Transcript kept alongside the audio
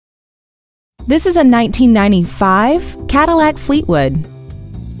This is a 1995 Cadillac Fleetwood.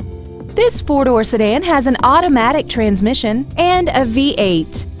 This four-door sedan has an automatic transmission and a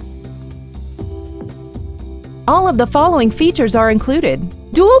V8. All of the following features are included: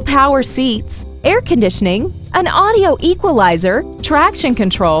 dual power seats, air conditioning, an audio equalizer, traction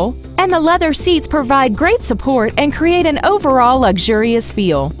control, and the leather seats provide great support and create an overall luxurious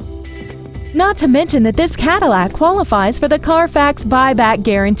feel. Not to mention that this Cadillac qualifies for the Carfax buyback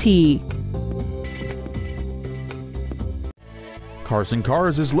guarantee. Carson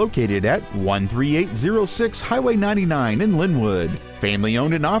Cars is located at 13806 Highway 99 in Lynnwood. Family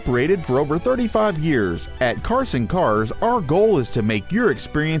owned and operated for over 35 years. At Carson Cars, our goal is to make your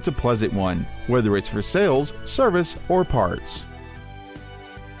experience a pleasant one, whether it's for sales, service, or parts.